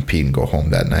there, compete, and go home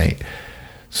that night.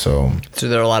 So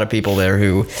there are a lot of people there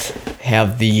who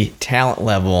have the talent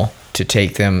level to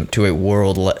take them to a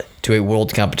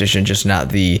world competition, just not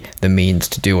the means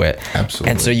to do it. Absolutely.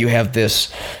 And so you have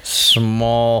this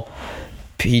small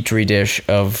petri dish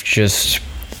of just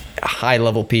high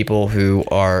level people who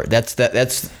are that's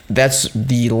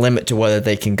the limit to whether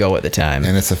they can go at the time.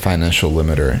 And it's a financial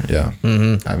limiter. Yeah.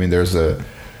 Mm-hmm. I mean,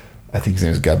 I think his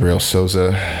name is Gabriel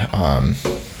Souza.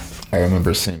 I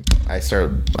remember seeing. A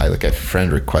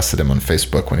friend requested him on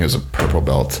Facebook when he was a purple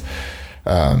belt,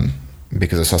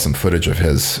 because I saw some footage of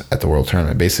his at the World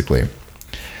Tournament, basically.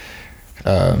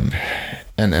 And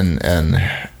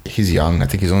he's young. I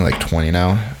think he's only like 20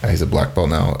 now. He's a black belt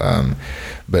now.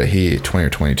 But 20 or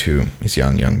 22. He's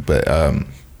young. But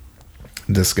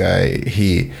this guy,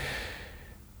 he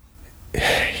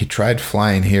tried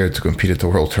flying here to compete at the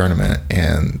World Tournament,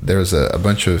 and there was a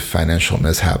bunch of financial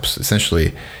mishaps.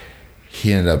 Essentially,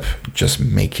 he ended up just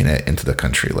making it into the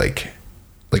country, like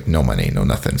no money, no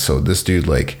nothing. So this dude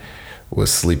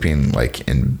was sleeping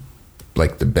in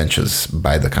the benches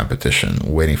by the competition,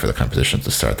 waiting for the competition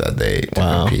to start that day to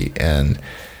compete. And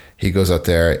he goes out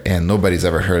there, and nobody's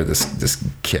ever heard of this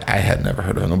kid. I had never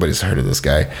heard of him. Nobody's heard of this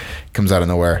guy. Comes out of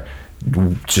nowhere,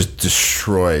 just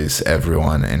destroys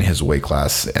everyone in his weight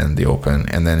class in the open.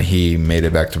 And then he made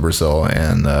it back to Brazil,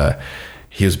 and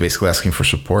he was basically asking for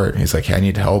support. He's like, hey, I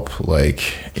need help.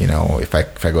 If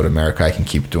I go to America, I can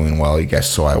keep doing well. You guys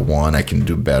saw I won. I can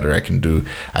do better. I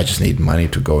just need money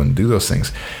to go and do those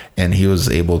things. And he was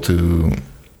able to,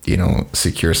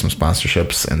 secure some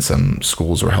sponsorships, and some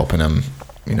schools were helping him,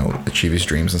 achieve his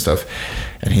dreams and stuff.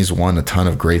 And he's won a ton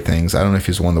of great things. I don't know if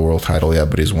he's won the world title yet,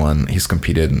 but he's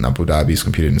competed in Abu Dhabi. He's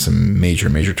competed in some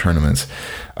major tournaments.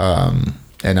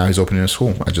 And now he's opening a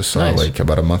school. I just saw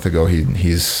about a month ago,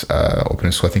 he's opening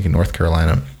a school, I think, in North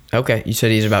Carolina. Okay. You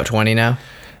said he's about 20 now?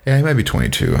 Yeah, he might be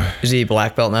 22. Is he a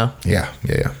black belt now? Yeah.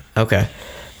 Okay.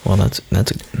 Well, that's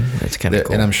kind of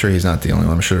cool. And I'm sure he's not the only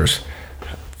one. I'm sure there's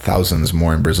thousands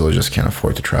more in Brazil who just can't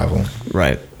afford to travel.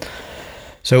 Right.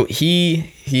 So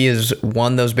he has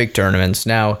won those big tournaments.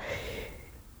 Now,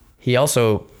 he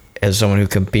also, as someone who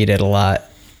competed a lot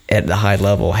at the high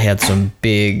level, had some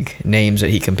big names that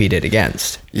he competed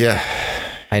against. Yeah.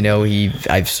 I know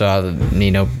I saw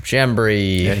Nino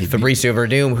Chambry, Fabricio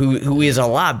Verdum, who is a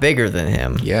lot bigger than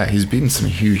him. Yeah, he's beaten some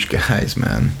huge guys,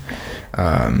 man.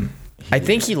 I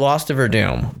think he lost to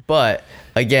Verdum, but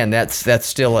again, that's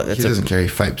still he doesn't care. He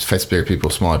fights bigger people,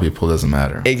 smaller people. Doesn't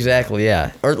matter. Exactly.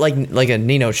 Yeah, or like a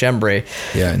Nino Chambry.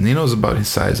 Yeah, Nino's about his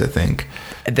size, I think.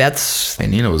 And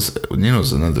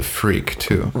Nino's another freak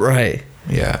too. Right.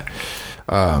 Yeah.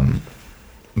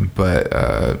 But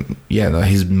yeah, no,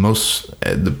 he's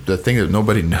the thing that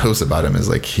nobody knows about him is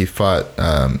like he fought.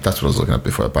 That's what I was looking up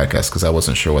before the podcast because I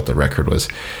wasn't sure what the record was.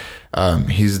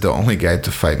 He's the only guy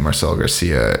to fight Marcel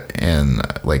Garcia, and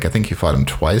like I think he fought him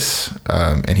twice,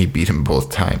 and he beat him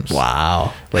both times.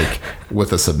 Wow! Like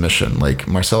with a submission. Like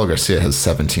Marcelo Garcia has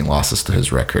 17 losses to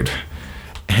his record,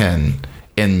 and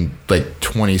in like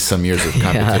 20 some years of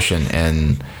competition,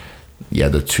 and yeah,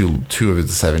 the two of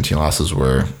his 17 losses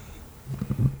were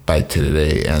by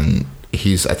today, and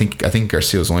I think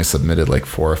Garcia was only submitted like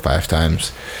 4 or 5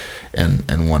 times,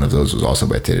 and one of those was also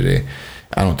by today.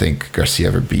 I don't think Garcia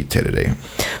ever beat today.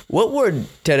 What would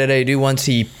today do once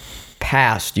he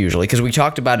passed? Usually, because we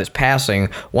talked about his passing.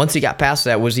 Once he got past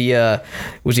that, was he a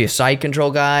side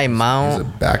control guy? Mount?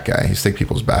 He's a back guy. He'd take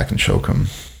people's back and choke them.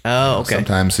 Oh, okay.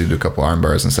 Sometimes he'd do a couple arm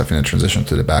bars and stuff in the transition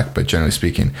to the back, but generally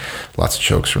speaking, lots of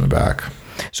chokes from the back.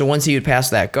 So once he would pass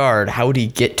that guard, how would he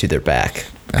get to their back?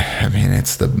 I mean,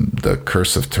 it's the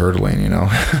curse of turtling, you know.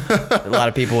 A lot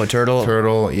of people would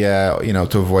turtle. Yeah, you know,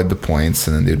 to avoid the points,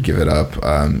 and then they'd give it up.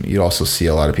 You'd also see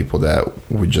a lot of people that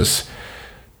would just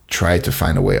try to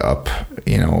find a way up,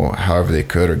 you know, however they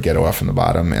could, or get off from the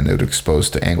bottom, and they would expose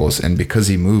to angles. And because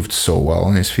he moved so well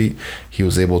on his feet, he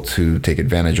was able to take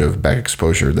advantage of back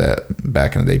exposure that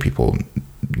back in the day people,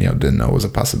 you know, didn't know was a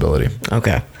possibility.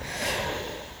 Okay.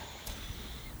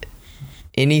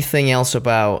 Anything else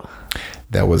about...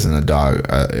 That wasn't a dog.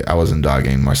 I wasn't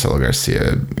dogging Marcelo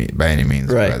Garcia by any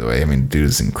means, right. By the way. I mean, dude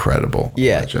is incredible.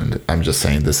 Yeah. Legend. I'm just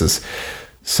saying this is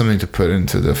something to put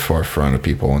into the forefront of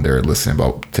people when they're listening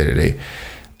about today.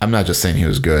 I'm not just saying he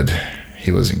was good. He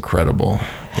was incredible,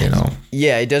 you know.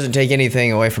 Yeah, it doesn't take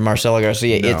anything away from Marcelo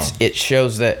Garcia. No. It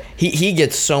shows that he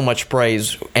gets so much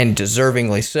praise, and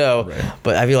deservingly so. Right.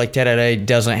 But I feel like Terere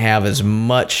doesn't have as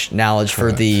much knowledge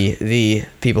for the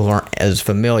people who aren't as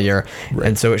familiar, right.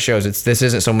 And so it shows this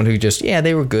isn't someone who just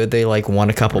they were good. They like won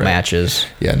a couple matches.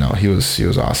 Yeah, no, he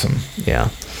was awesome. Yeah.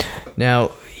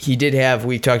 Now he did have,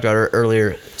 we talked about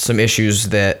earlier, some issues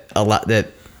that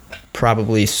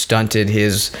probably stunted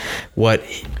what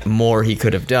more he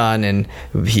could have done, and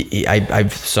I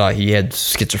saw he had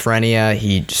schizophrenia.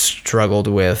 He struggled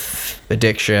with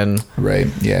addiction. Right.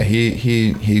 Yeah.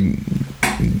 He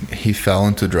fell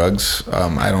into drugs.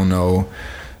 I don't know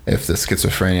if the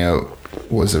schizophrenia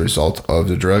was a result of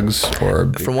the drugs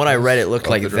or. From what I read, it looked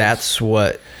like that's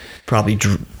what probably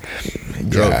drove.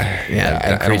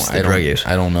 Increased the drug use.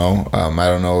 I don't know. I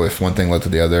don't know if one thing led to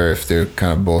the other, if they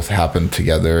kind of both happened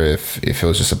together, if it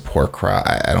was just a poor crowd.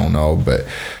 I don't know. But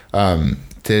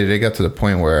they got to the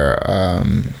point where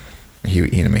he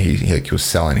was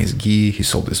selling his gi. He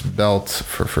sold his belt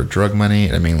for drug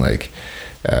money. I mean, like,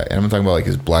 and I'm talking about like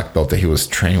his black belt that he was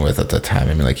training with at that time.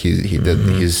 I mean, like he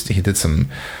did some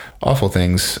awful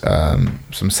things,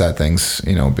 some sad things,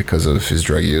 you know, because of his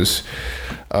drug use.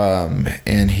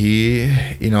 And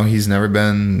he's never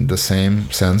been the same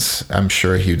since. I'm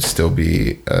sure he'd still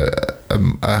be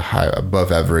a high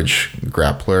above average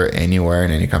grappler anywhere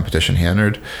in any competition he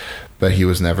entered, but he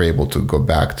was never able to go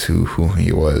back to who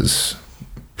he was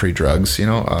pre-drugs, you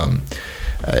know.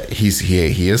 He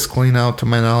is clean out to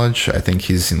my knowledge. I think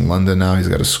he's in London now. He's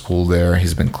got a school there.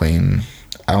 He's been clean.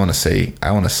 I want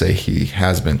to say he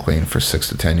has been clean for 6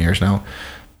 to 10 years now,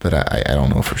 but I don't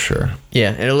know for sure.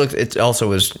 Yeah, and it also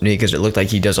was neat because it looked like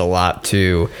he does a lot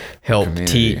to help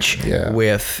teach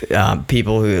with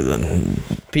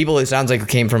people it sounds like who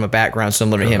came from a background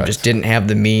similar to him, just didn't have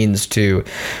the means to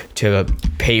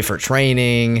pay for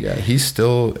training. Yeah, he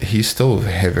still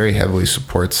very heavily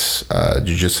supports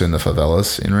jiu-jitsu in the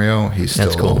favelas in Rio.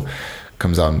 That's cool.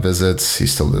 Comes out and visits. He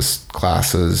still does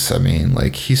classes. I mean,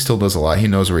 like, he still does a lot. He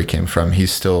knows where he came from.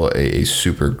 He's still a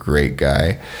super great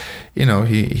guy. You know,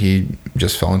 he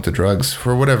just fell into drugs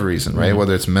for whatever reason, right? Mm-hmm.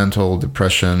 Whether it's mental,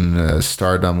 depression,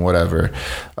 stardom, whatever.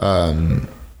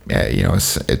 Yeah, you know,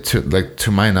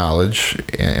 to my knowledge,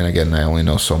 and again, I only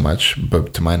know so much,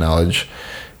 but to my knowledge,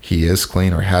 he is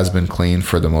clean or has been clean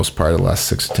for the most part of the last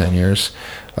 6 to 10 years.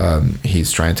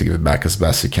 He's trying to give it back as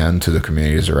best he can to the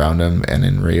communities around him and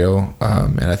in Rio.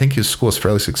 And I think his school is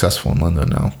fairly successful in London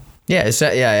now. Yeah,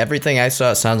 everything I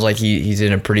saw, it sounds like he's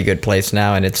in a pretty good place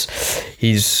now, and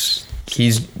he's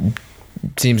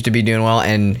seems to be doing well,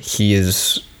 and he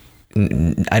is.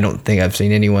 I don't think I've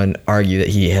seen anyone argue that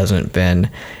he hasn't been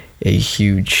a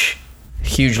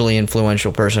hugely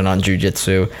influential person on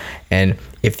jiu-jitsu. And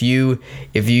if you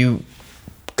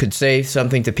could say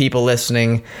something to people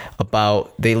listening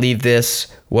about they leave this,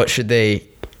 what should they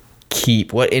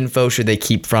keep? What info should they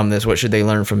keep from this? What should they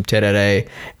learn from Terere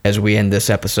as we end this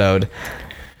episode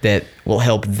that will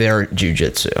help their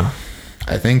jiu-jitsu?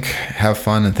 I think have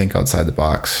fun and think outside the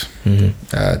box.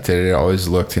 Tete always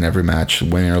looked in every match,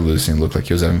 winning or losing, looked like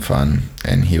he was having fun,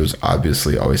 and he was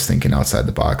obviously always thinking outside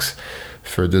the box.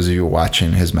 For those of you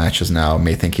watching his matches now,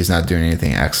 may think he's not doing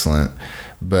anything excellent,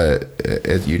 but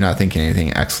you're not thinking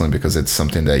anything excellent because it's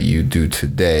something that you do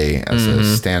today as a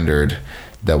standard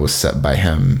that was set by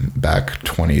him back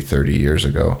 20, 30 years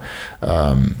ago.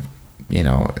 You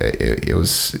know, he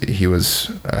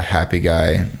was a happy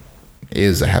guy.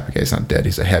 Is a happy guy. He's not dead.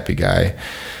 He's a happy guy.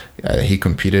 He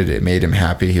competed. It made him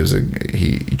happy.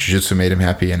 Jiu-jitsu made him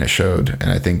happy, and it showed.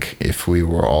 And I think if we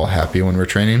were all happy when we're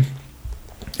training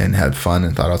and had fun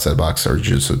and thought outside the box, our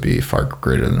jiu-jitsu would be far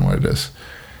greater than what it is.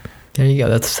 There you go.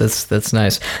 That's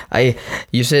nice.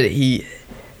 You said he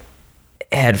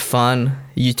had fun.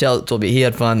 You told me he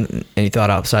had fun and he thought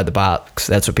outside the box.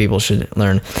 That's what people should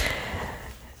learn.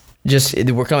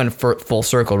 We're coming full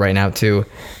circle right now to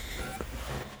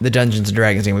the Dungeons and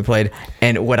Dragons game we played,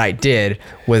 and what I did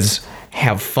was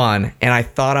have fun, and I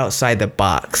thought outside the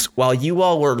box. While you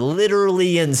all were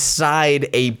literally inside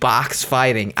a box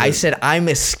fighting, I said, I'm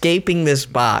escaping this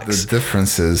box. The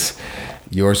difference is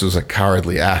yours was a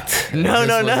cowardly act. No.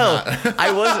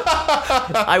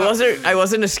 I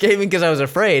wasn't escaping because I was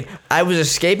afraid. I was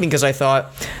escaping because I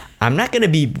thought, I'm not gonna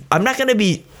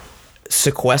be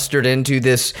sequestered into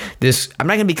this I'm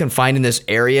not gonna be confined in this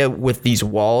area with these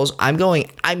walls. I'm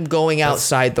going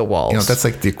outside the walls. You know, that's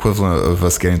like the equivalent of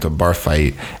us getting into a bar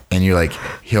fight and you're like,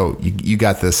 yo, you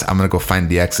got this, I'm gonna go find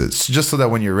the exits, just so that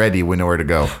when you're ready we know where to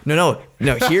go. No,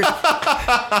 here's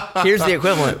the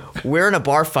equivalent. We're in a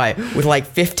bar fight with like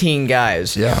 15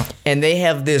 guys, and they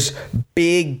have this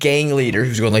big gang leader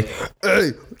who's going like,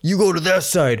 hey, you go to that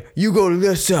side, you go to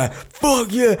this side,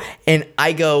 fuck yeah, and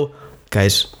I go,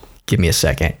 guys, give me a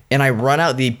second. And I run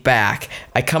out the back.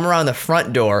 I come around the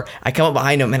front door. I come up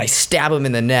behind him and I stab him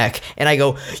in the neck. And I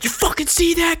go, you fucking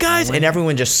see that, guys? And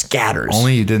everyone just scatters.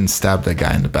 Only you didn't stab that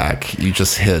guy in the back. You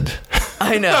just hid.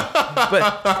 I know.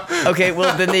 But, okay,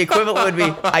 well, then the equivalent would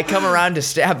be I come around to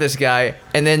stab this guy.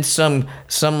 And then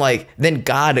then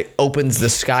God opens the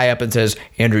sky up and says,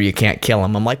 Andrew, you can't kill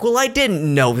him. I'm like, well, I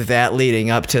didn't know that leading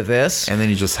up to this. And then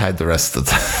you just hide the rest of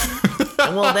the time.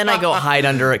 Well, then I go hide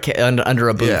under a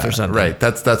booth or something. Right.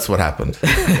 That's what happened.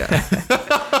 Yeah.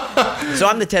 So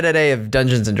I'm the Tete of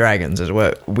Dungeons and Dragons, is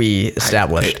what we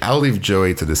established. I'll leave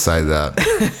Joey to decide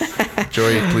that.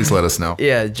 Joey, please let us know.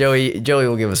 Yeah, Joey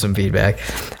will give us some feedback.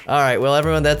 All right, well,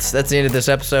 everyone, that's the end of this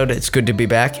episode. It's good to be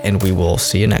back, and we will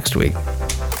see you next week.